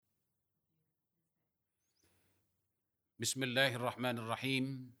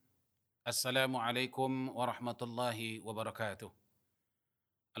Bismillahirrahmanirrahim. Assalamualaikum warahmatullahi wabarakatuh.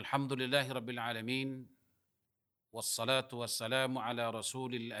 Alhamdulillahi rabbil alamin. Wassalatu wassalamu ala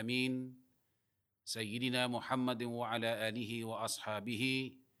rasulil amin. Sayyidina Muhammadin wa ala alihi wa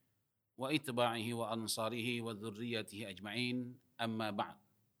ashabihi wa itba'ihi wa ansarihi wa dhurriyyatihi ajma'in. Amma ba'd.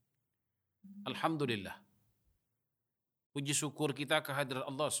 Alhamdulillah. Puji syukur kita kehadirat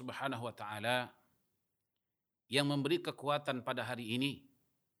Allah Subhanahu wa taala yang memberi kekuatan pada hari ini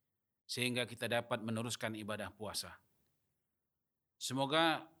sehingga kita dapat meneruskan ibadah puasa.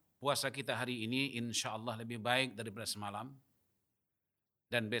 Semoga puasa kita hari ini insya-Allah lebih baik daripada semalam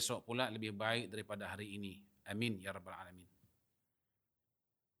dan besok pula lebih baik daripada hari ini. Amin ya rabbal alamin.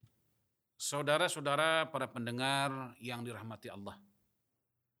 Saudara-saudara para pendengar yang dirahmati Allah.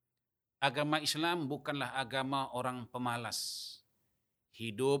 Agama Islam bukanlah agama orang pemalas.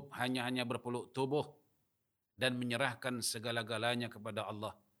 Hidup hanya berpeluk tubuh dan menyerahkan segala-galanya kepada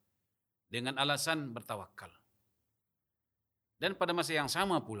Allah dengan alasan bertawakal. Dan pada masa yang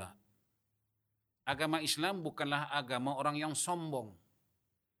sama pula, agama Islam bukanlah agama orang yang sombong,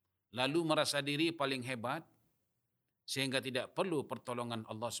 lalu merasa diri paling hebat sehingga tidak perlu pertolongan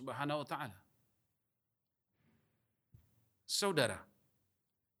Allah Subhanahu wa taala. Saudara,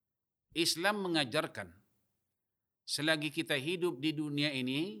 Islam mengajarkan selagi kita hidup di dunia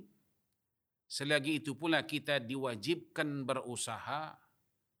ini, selagi itu pula kita diwajibkan berusaha,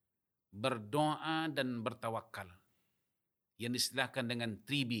 berdoa dan bertawakal. Yang diistilahkan dengan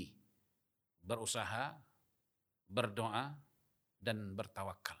 3B. Berusaha, berdoa dan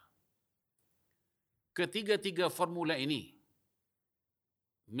bertawakal. Ketiga-tiga formula ini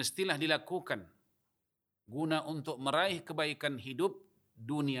mestilah dilakukan guna untuk meraih kebaikan hidup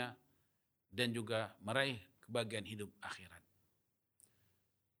dunia dan juga meraih kebahagiaan hidup akhirat.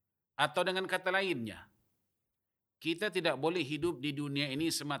 Atau dengan kata lainnya, kita tidak boleh hidup di dunia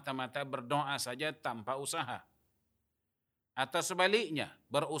ini semata-mata berdoa saja tanpa usaha. Atau sebaliknya,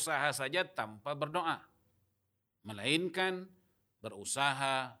 berusaha saja tanpa berdoa. Melainkan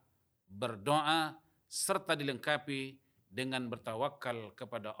berusaha, berdoa, serta dilengkapi dengan bertawakal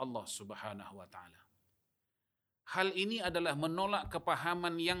kepada Allah Subhanahu wa taala. Hal ini adalah menolak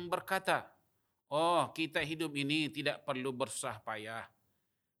kepahaman yang berkata, kita hidup ini tidak perlu bersusah payah.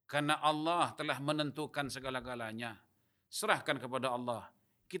 Karena Allah telah menentukan segala-galanya. Serahkan kepada Allah.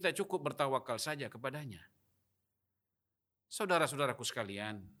 Kita cukup bertawakal saja kepadanya. Saudara-saudaraku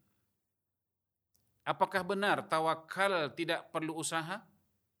sekalian, apakah benar tawakal tidak perlu usaha?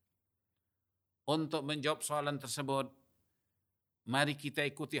 Untuk menjawab soalan tersebut, mari kita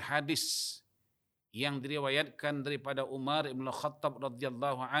ikuti hadis yang diriwayatkan daripada Umar bin Khattab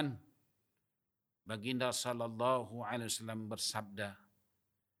radhiyallahu an. Baginda sallallahu alaihi wasallam bersabda,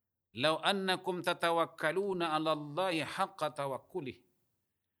 "Lau annakum tatawakkaluna 'ala Allahi haqqa tawakkulih,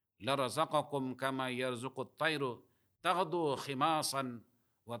 la razaqakum kama yarzuqut tayru taghdu khimasan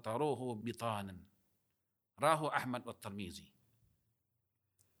wa taruhu bitanan." Rahu Ahmad wa Tirmizi.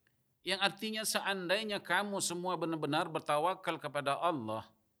 Yang artinya seandainya kamu semua benar-benar bertawakal kepada Allah,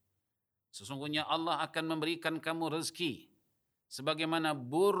 sesungguhnya Allah akan memberikan kamu rezeki sebagaimana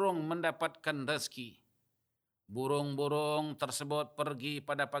burung mendapatkan rezeki. Burung-burung tersebut pergi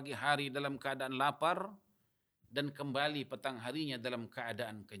pada pagi hari dalam keadaan lapar dan kembali petang harinya dalam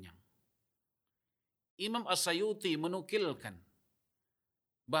keadaan kenyang. Imam As-Sayuti menukilkan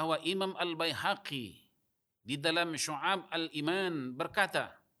bahawa Imam Al-Baihaqi di dalam Syu'ab Al-Iman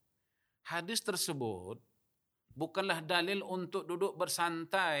berkata, hadis tersebut bukanlah dalil untuk duduk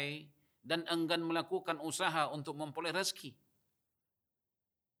bersantai dan enggan melakukan usaha untuk memperoleh rezeki.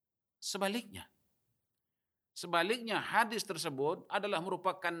 Sebaliknya, hadis tersebut adalah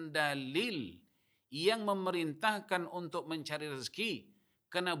merupakan dalil yang memerintahkan untuk mencari rezeki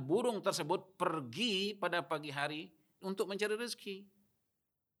kerana burung tersebut pergi pada pagi hari untuk mencari rezeki.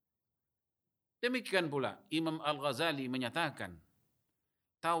 Demikian pula Imam Al-Ghazali menyatakan,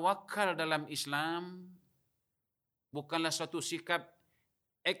 tawakal dalam Islam bukanlah suatu sikap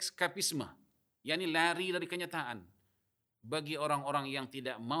ekskapisme, yakni lari dari kenyataan bagi orang-orang yang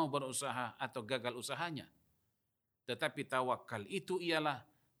tidak mau berusaha atau gagal usahanya. Tetapi tawakal itu ialah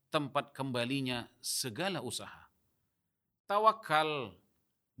tempat kembalinya segala usaha. Tawakal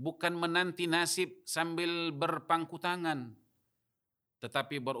bukan menanti nasib sambil berpangku tangan,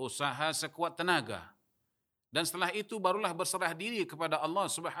 tetapi berusaha sekuat tenaga. Dan setelah itu barulah berserah diri kepada Allah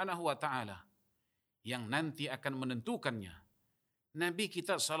Subhanahu wa taala yang nanti akan menentukannya. Nabi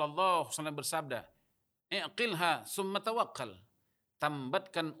kita sallallahu alaihi wasallam bersabda, "Iqilha summa tawakkal."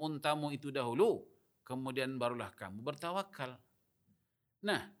 Tambatkan untamu itu dahulu, kemudian barulah kamu bertawakal.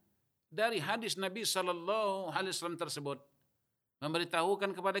 Nah, dari hadis Nabi SAW tersebut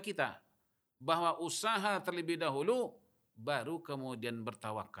memberitahukan kepada kita bahwa usaha terlebih dahulu baru kemudian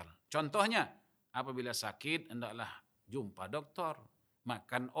bertawakal. Contohnya, apabila sakit hendaklah jumpa doktor,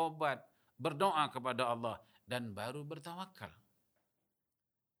 makan obat, berdoa kepada Allah dan baru bertawakal.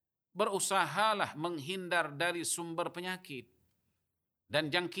 Berusahalah menghindar dari sumber penyakit dan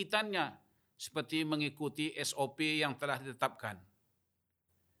jangkitannya seperti mengikuti SOP yang telah ditetapkan.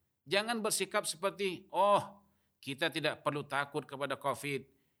 Jangan bersikap seperti, kita tidak perlu takut kepada COVID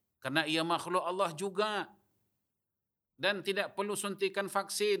karena ia makhluk Allah juga. Dan tidak perlu suntikan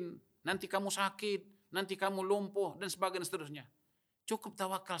vaksin, nanti kamu sakit, nanti kamu lumpuh dan sebagainya seterusnya. Cukup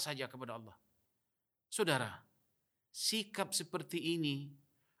tawakal saja kepada Allah. Saudara, sikap seperti ini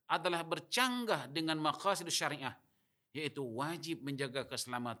adalah bercanggah dengan maqasid syariah, yaitu wajib menjaga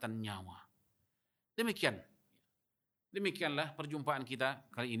keselamatan nyawa. Demikianlah perjumpaan kita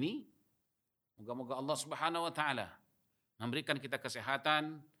kali ini. Moga-moga Allah Subhanahu wa taala memberikan kita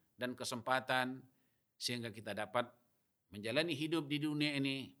kesehatan dan kesempatan sehingga kita dapat menjalani hidup di dunia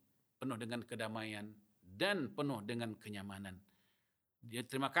ini penuh dengan kedamaian dan penuh dengan kenyamanan.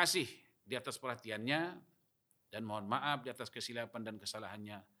 Terima kasih di atas perhatiannya dan mohon maaf di atas kesilapan dan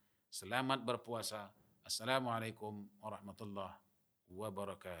kesalahannya. Selamat berpuasa. Assalamualaikum warahmatullahi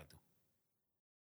wabarakatuh.